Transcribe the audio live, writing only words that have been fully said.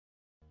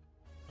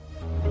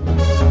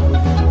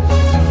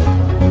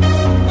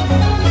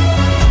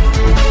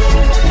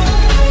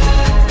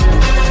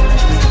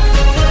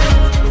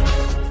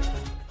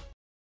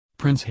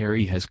Prince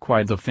Harry has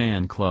quite the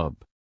fan club.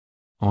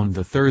 On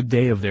the third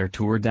day of their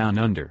tour down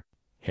under,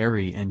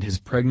 Harry and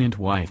his pregnant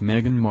wife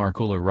Meghan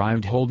Markle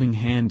arrived holding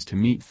hands to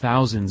meet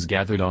thousands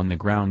gathered on the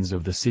grounds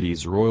of the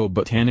city's Royal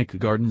Botanic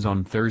Gardens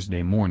on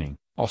Thursday morning,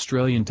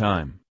 Australian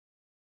time.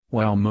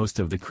 While most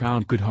of the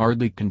crowd could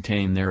hardly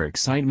contain their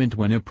excitement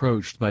when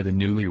approached by the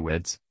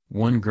newlyweds,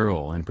 one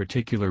girl in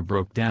particular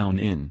broke down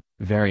in,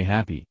 very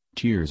happy,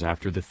 tears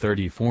after the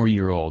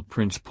 34-year-old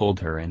prince pulled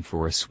her in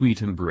for a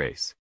sweet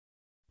embrace.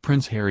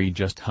 "Prince Harry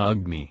just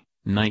hugged me,"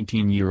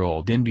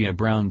 19-year-old India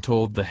Brown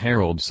told the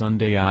Herald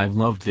Sunday. "I've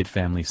loved that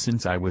family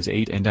since I was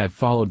 8 and I've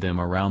followed them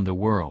around the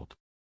world.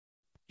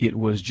 It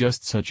was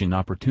just such an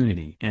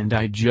opportunity and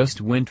I just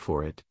went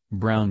for it,"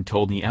 Brown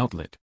told the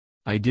outlet.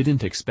 "I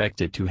didn't expect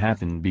it to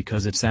happen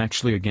because it's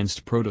actually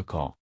against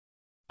protocol.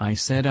 I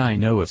said I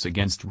know it's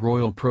against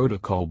royal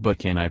protocol but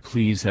can I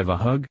please have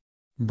a hug?"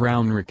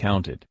 Brown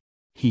recounted.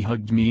 "He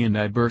hugged me and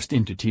I burst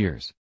into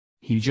tears.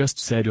 He just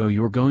said, 'Oh,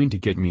 you're going to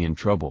get me in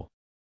trouble.'"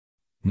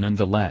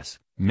 Nonetheless,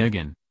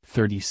 Meghan,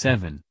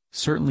 37,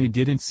 certainly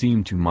didn't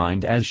seem to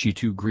mind as she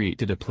too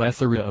greeted a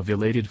plethora of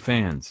elated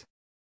fans.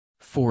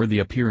 For the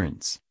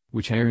appearance,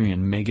 which Harry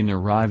and Meghan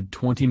arrived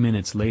 20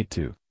 minutes late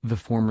to, the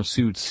former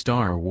Suits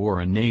star wore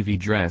a navy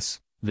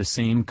dress, the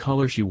same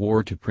color she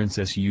wore to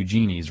Princess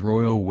Eugenie's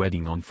royal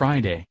wedding on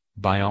Friday,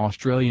 by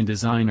Australian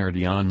designer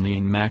Dion Lee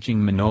in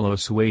matching Manolo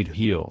suede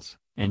heels,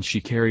 and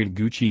she carried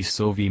Gucci's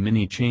Sylvie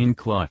mini chain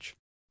clutch.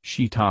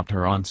 She topped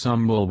her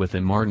ensemble with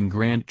a Martin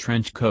Grant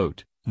trench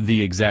coat,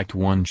 the exact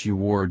one she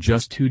wore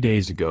just 2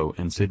 days ago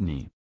in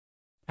Sydney.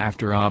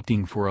 After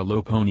opting for a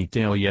low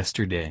ponytail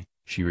yesterday,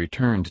 she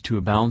returned to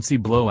a bouncy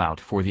blowout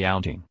for the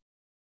outing.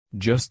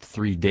 Just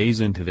 3 days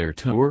into their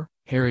tour,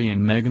 Harry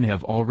and Meghan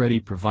have already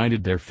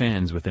provided their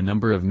fans with a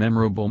number of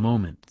memorable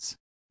moments.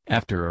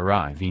 After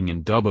arriving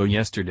in Dubbo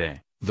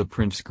yesterday, the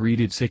prince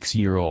greeted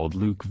 6-year-old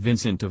Luke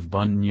Vincent of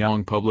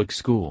Buninyong Public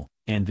School,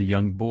 and the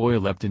young boy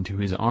leapt into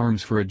his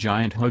arms for a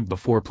giant hug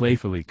before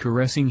playfully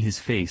caressing his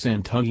face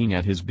and tugging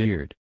at his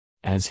beard.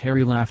 As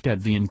Harry laughed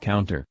at the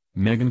encounter,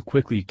 Meghan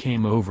quickly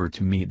came over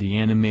to meet the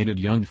animated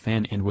young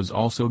fan and was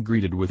also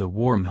greeted with a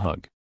warm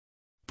hug.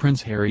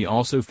 Prince Harry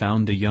also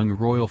found a young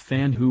royal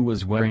fan who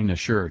was wearing a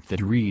shirt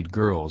that read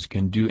 "Girls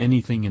Can Do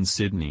Anything" in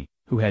Sydney,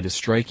 who had a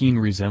striking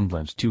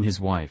resemblance to his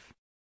wife.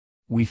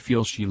 "We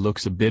feel she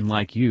looks a bit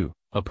like you,"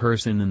 a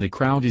person in the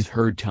crowd is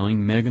heard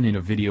telling Meghan in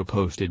a video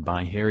posted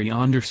by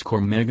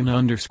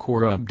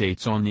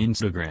Harry_Meghan_updates on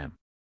Instagram.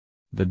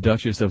 The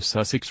Duchess of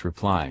Sussex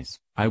replies,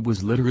 "I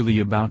was literally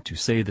about to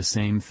say the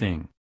same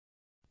thing."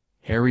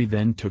 Harry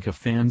then took a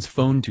fan's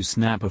phone to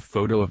snap a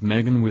photo of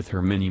Meghan with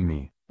her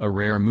mini-me, a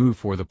rare move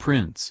for the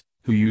prince,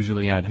 who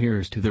usually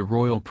adheres to the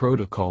royal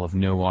protocol of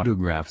no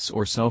autographs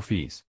or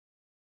selfies.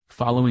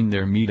 Following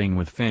their meeting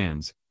with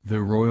fans,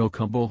 the royal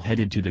couple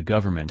headed to the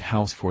government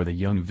house for the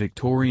young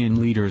Victorian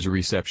leader's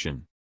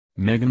reception.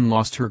 Meghan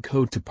lost her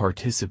coat to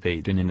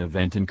participate in an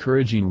event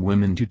encouraging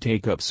women to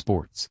take up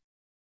sports.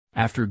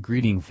 After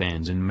greeting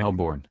fans in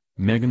Melbourne,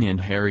 Meghan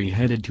and Harry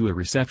headed to a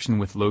reception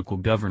with local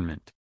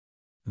government.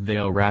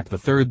 They'll wrap the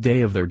third day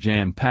of their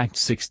jam-packed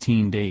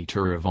 16-day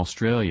tour of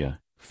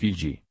Australia,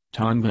 Fiji,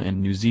 Tonga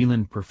and New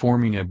Zealand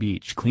performing a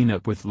beach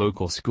cleanup with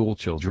local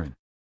schoolchildren.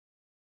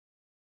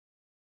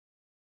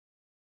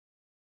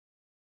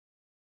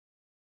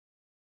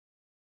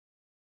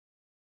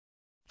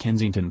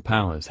 Kensington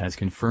Palace has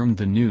confirmed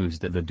the news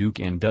that the Duke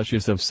and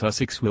Duchess of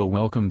Sussex will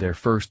welcome their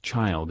first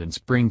child in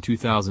spring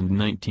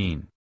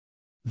 2019.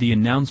 The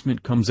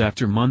announcement comes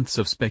after months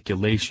of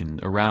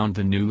speculation around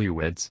the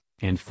newlyweds,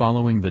 and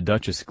following the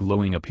Duchess'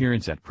 glowing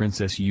appearance at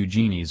Princess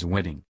Eugenie's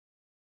wedding.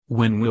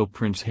 When will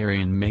Prince Harry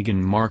and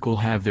Meghan Markle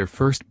have their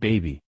first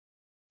baby?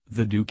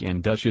 The Duke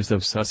and Duchess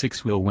of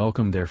Sussex will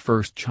welcome their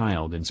first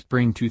child in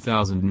spring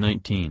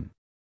 2019.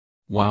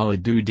 While a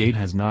due date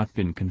has not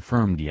been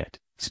confirmed yet,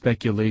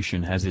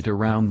 speculation has it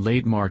around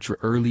late March or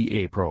early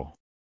April.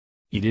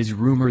 It is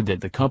rumored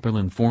that the couple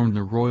informed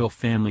the royal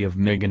family of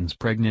Meghan's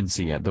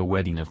pregnancy at the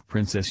wedding of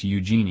Princess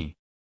Eugenie.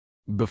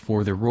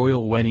 Before the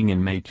royal wedding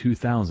in May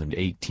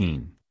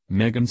 2018,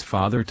 Meghan's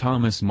father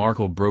Thomas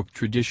Markle broke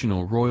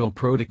traditional royal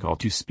protocol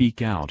to speak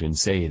out and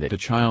say that a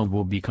child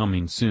will be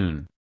coming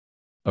soon.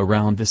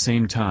 Around the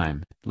same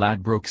time,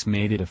 Ladbrokes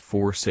made it a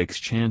 4-6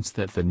 chance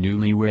that the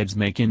newlyweds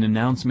make an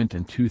announcement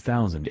in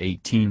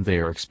 2018 they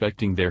are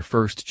expecting their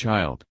first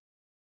child.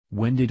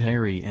 When did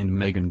Harry and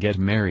Meghan get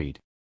married?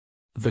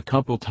 The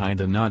couple tied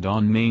the knot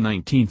on May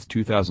 19,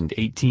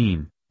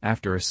 2018,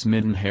 after a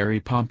smitten Harry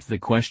popped the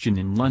question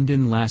in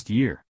London last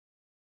year.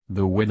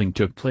 The wedding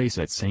took place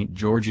at St.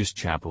 George's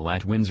Chapel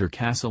at Windsor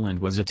Castle and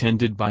was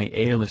attended by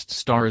A-list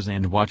stars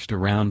and watched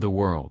around the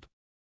world.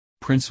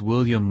 Prince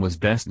William was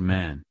best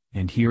man,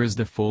 and here is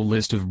the full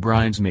list of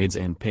bridesmaids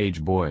and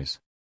page boys.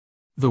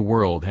 The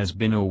world has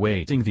been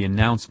awaiting the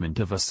announcement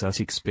of a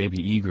Sussex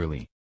baby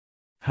eagerly.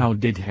 How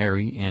did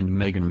Harry and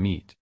Meghan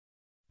meet?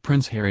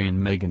 Prince Harry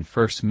and Meghan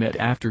first met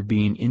after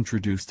being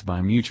introduced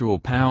by mutual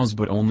pals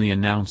but only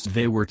announced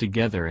they were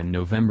together in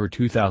November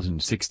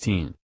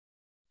 2016.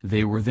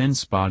 They were then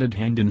spotted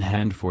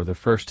hand-in-hand for the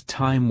first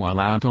time while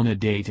out on a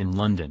date in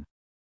London.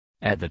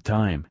 At the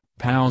time,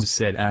 pals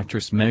said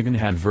actress Meghan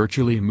had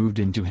virtually moved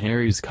into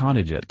Harry's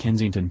cottage at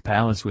Kensington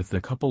Palace, with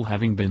the couple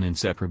having been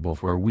inseparable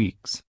for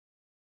weeks.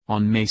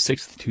 On May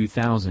 6,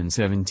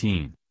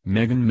 2017,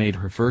 Meghan made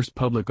her first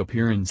public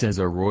appearance as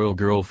a royal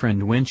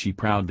girlfriend when she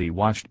proudly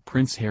watched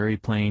Prince Harry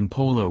playing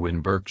polo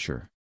in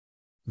Berkshire.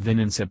 Then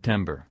in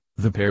September,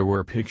 the pair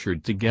were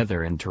pictured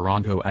together in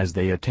Toronto as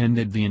they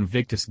attended the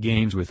Invictus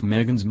Games with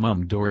Meghan's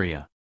mum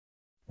Doria.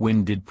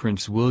 When did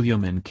Prince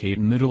William and Kate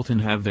Middleton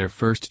have their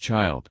first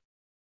child?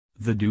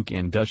 The Duke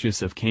and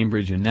Duchess of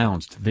Cambridge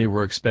announced they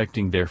were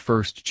expecting their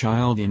first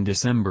child in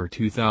December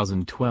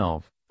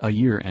 2012, a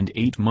year and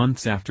 8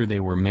 months after they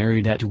were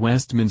married at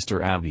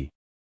Westminster Abbey.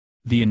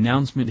 The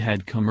announcement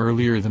had come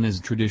earlier than is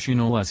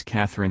traditional, as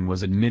Catherine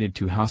was admitted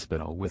to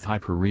hospital with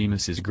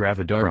hyperemesis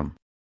gravidarum.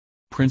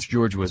 Prince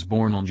George was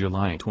born on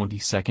July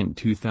 22,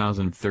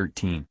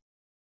 2013.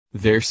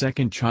 Their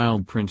second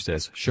child,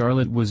 Princess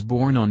Charlotte, was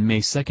born on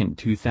May 2,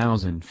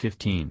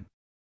 2015.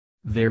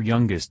 Their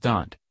youngest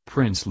daughter,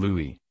 Prince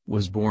Louis,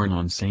 was born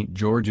on St.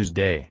 George's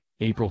Day,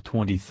 April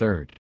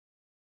 23.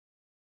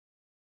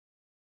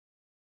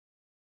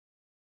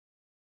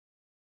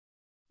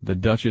 The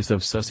Duchess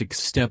of Sussex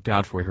stepped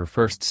out for her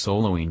first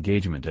solo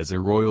engagement as a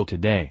royal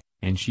today,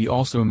 and she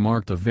also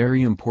marked a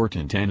very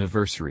important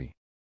anniversary.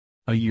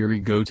 A year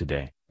ago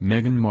today,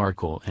 Meghan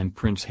Markle and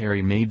Prince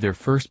Harry made their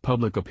first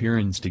public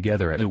appearance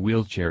together at a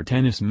wheelchair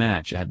tennis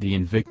match at the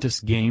Invictus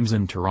Games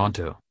in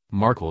Toronto,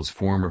 Markle's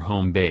former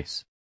home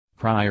base.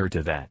 Prior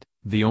to that,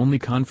 the only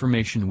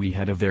confirmation we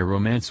had of their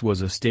romance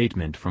was a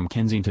statement from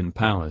Kensington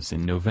Palace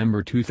in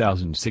November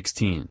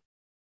 2016.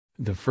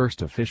 The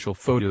first official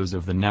photos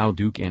of the now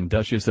Duke and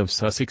Duchess of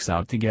Sussex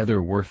out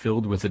together were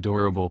filled with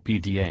adorable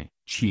PDA,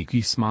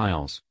 cheeky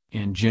smiles,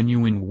 and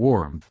genuine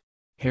warmth.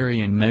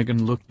 Harry and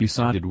Meghan looked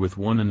besotted with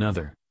one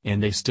another,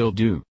 and they still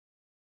do.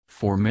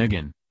 For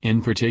Meghan,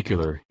 in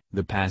particular,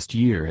 the past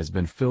year has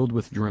been filled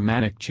with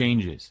dramatic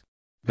changes.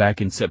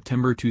 Back in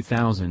September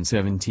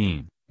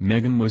 2017,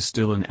 Meghan was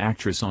still an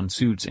actress on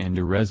Suits and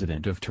a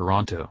resident of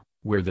Toronto,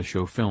 where the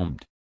show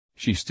filmed.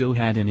 She still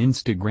had an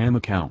Instagram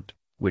account,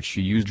 which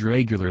she used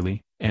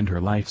regularly, and her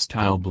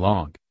lifestyle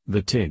blog,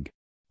 The Tig.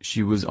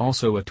 She was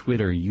also a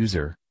Twitter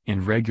user,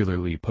 and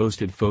regularly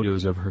posted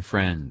photos of her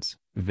friends,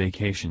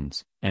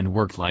 vacations, and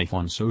work life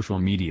on social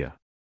media.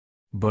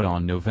 But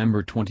on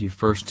November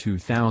 21,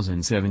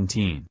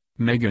 2017,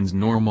 Meghan's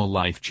normal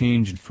life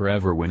changed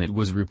forever when it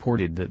was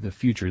reported that the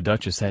future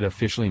Duchess had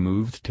officially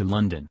moved to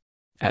London.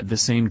 At the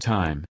same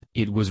time,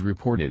 it was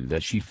reported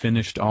that she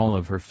finished all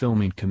of her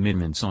filming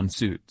commitments on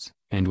Suits,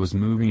 and was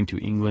moving to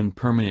England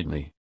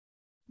permanently.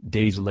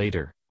 Days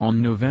later,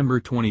 on November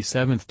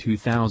 27,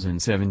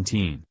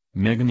 2017,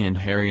 Meghan and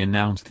Harry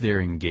announced their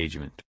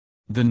engagement.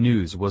 The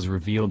news was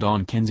revealed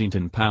on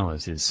Kensington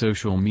Palace's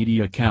social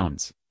media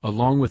accounts,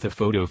 along with a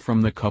photo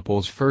from the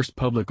couple's first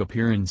public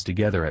appearance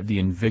together at the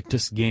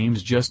Invictus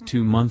Games just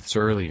 2 months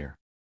earlier.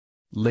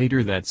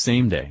 Later that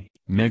same day,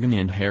 Meghan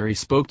and Harry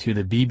spoke to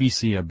the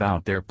BBC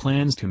about their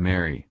plans to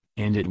marry,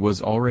 and it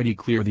was already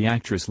clear the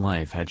actress'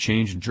 life had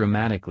changed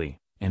dramatically,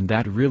 and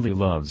that really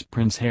loves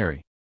Prince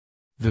Harry.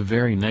 The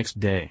very next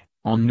day,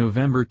 on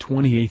November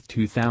 28,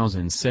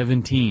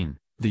 2017,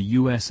 the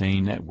USA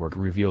Network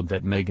revealed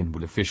that Meghan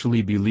would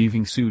officially be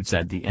leaving Suits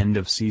at the end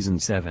of Season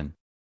 7.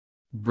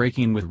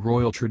 Breaking with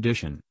royal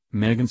tradition,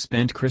 Meghan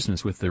spent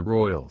Christmas with the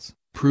royals,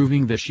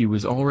 proving that she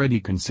was already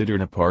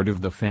considered a part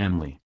of the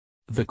family.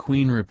 The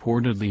Queen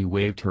reportedly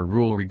waived her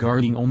rule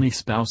regarding only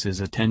spouses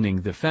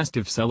attending the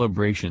festive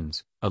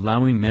celebrations,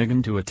 allowing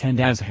Meghan to attend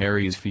as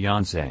Harry's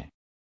fiancée.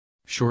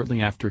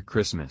 Shortly after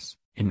Christmas,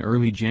 in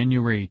early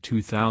January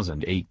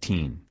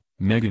 2018,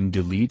 Meghan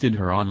deleted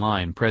her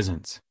online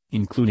presence,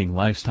 including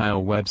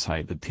lifestyle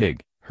website The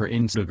Tig, her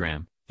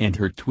Instagram, and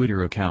her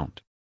Twitter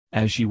account.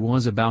 As she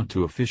was about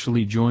to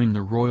officially join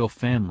the royal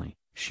family,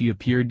 she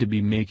appeared to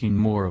be making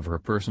more of her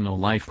personal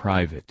life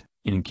private,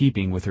 in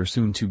keeping with her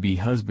soon-to-be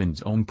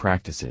husband's own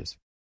practices.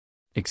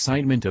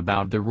 Excitement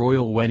about the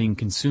royal wedding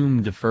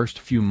consumed the first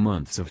few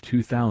months of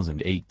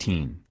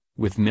 2018,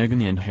 with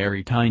Meghan and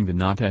Harry tying the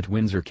knot at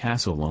Windsor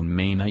Castle on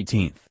May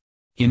 19.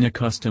 In a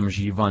custom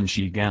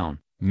Givenchy gown,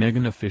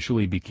 Meghan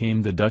officially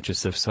became the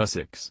Duchess of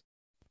Sussex.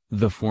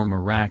 The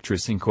former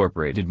actress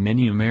incorporated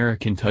many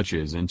American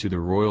touches into the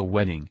royal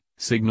wedding,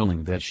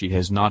 signaling that she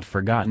has not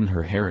forgotten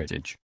her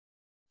heritage.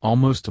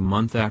 Almost a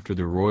month after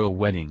the royal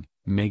wedding,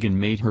 Meghan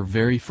made her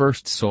very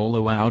first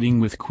solo outing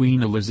with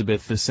Queen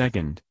Elizabeth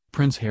II,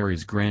 Prince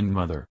Harry's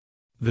grandmother.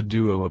 The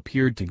duo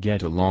appeared to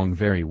get along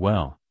very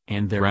well,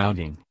 and their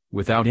outing,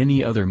 without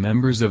any other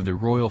members of the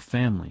royal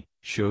family,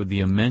 showed the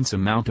immense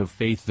amount of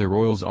faith the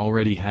royals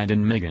already had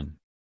in Meghan.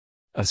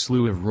 A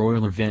slew of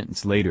royal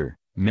events later,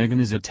 Meghan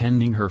is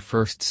attending her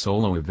first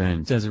solo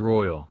event as a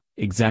royal,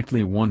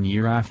 exactly 1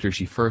 year after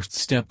she first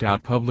stepped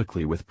out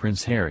publicly with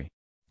Prince Harry.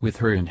 With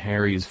her and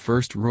Harry's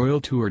first royal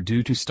tour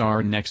due to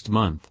start next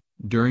month,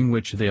 during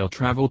which they'll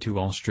travel to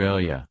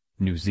Australia,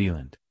 New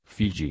Zealand,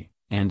 Fiji,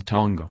 and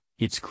Tonga,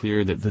 It's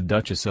clear that the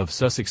Duchess of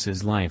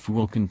Sussex's life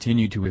will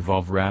continue to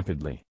evolve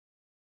rapidly.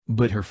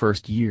 But her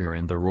first year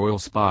in the royal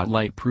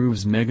spotlight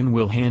proves Meghan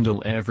will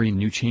handle every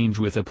new change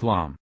with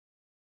aplomb.